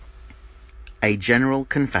A General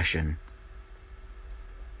Confession.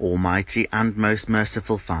 Almighty and most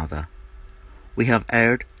merciful Father, we have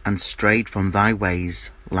erred and strayed from thy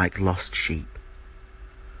ways like lost sheep.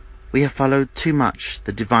 We have followed too much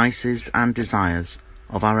the devices and desires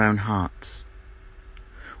of our own hearts.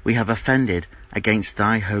 We have offended against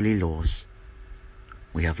thy holy laws.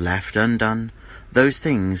 We have left undone those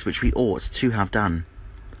things which we ought to have done,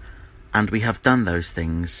 and we have done those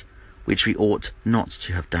things which we ought not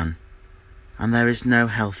to have done, and there is no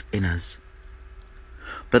health in us.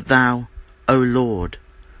 But thou, O Lord,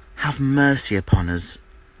 have mercy upon us.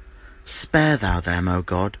 Spare thou them, O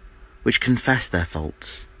God, which confess their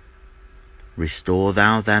faults. Restore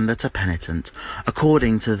thou them that are penitent,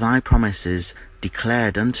 according to thy promises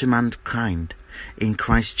declared unto mankind in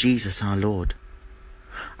Christ Jesus our Lord.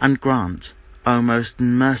 And grant, O most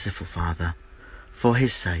merciful Father, for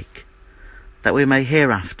his sake, that we may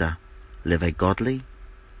hereafter live a godly,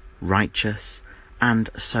 righteous, and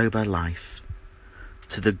sober life,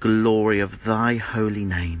 to the glory of thy holy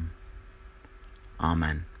name.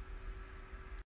 Amen.